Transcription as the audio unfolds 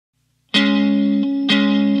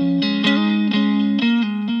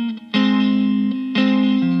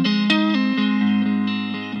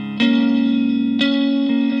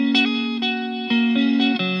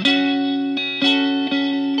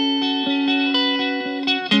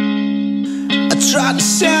tried to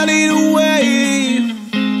send it away,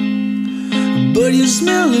 but your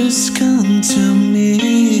smell has come to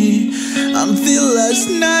me. Until last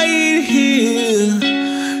night here,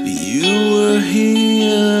 you were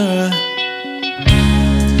here.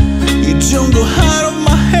 You don't go out of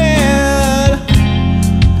my head,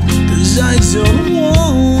 'cause I don't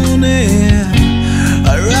want it.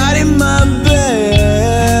 I ride in my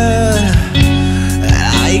bed and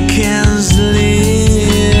I can't sleep.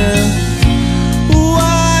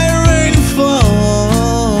 Why rain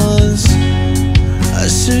falls, I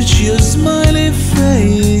search your smiley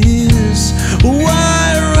face. Why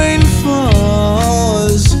rain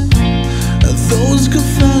falls, those go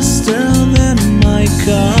faster than my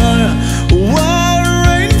car. Why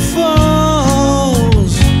rain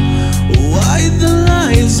falls, why the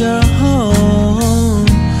lights are on.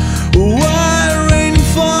 Why rain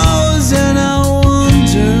falls, and I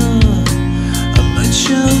wonder how much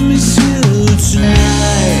I miss you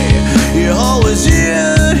tonight. You're always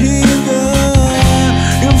here,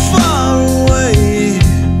 you're far away,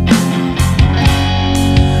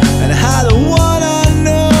 and I don't wanna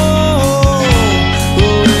know who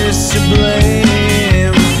is to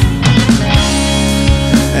blame.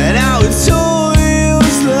 And now it's all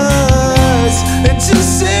useless to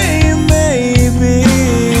say maybe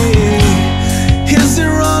is to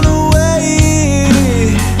run away,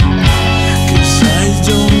 'cause I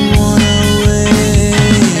don't wanna wait.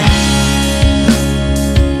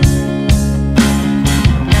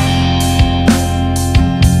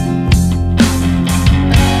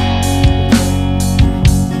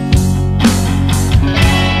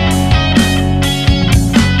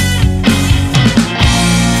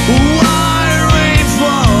 Why rain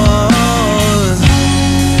falls,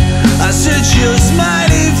 I search your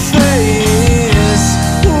smiley face.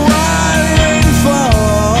 Why rain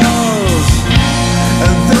falls,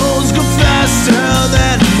 and those go faster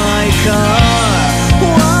than my car.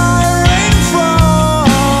 Why rain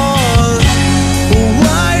falls,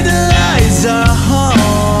 why the lights are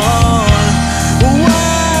on.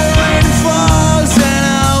 Why rain falls, and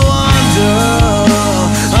I wonder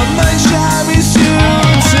how much I miss you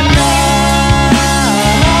tonight.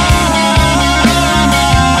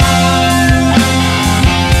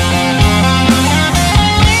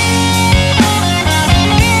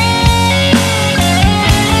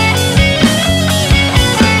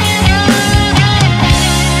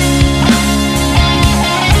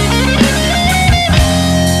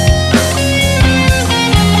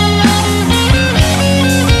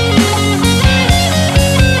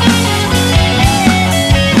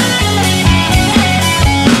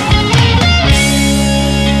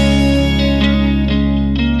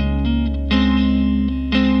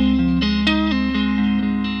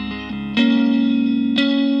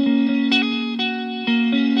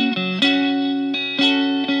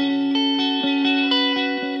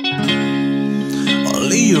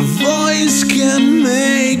 Only your voice can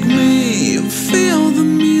make me feel the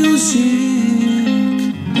music.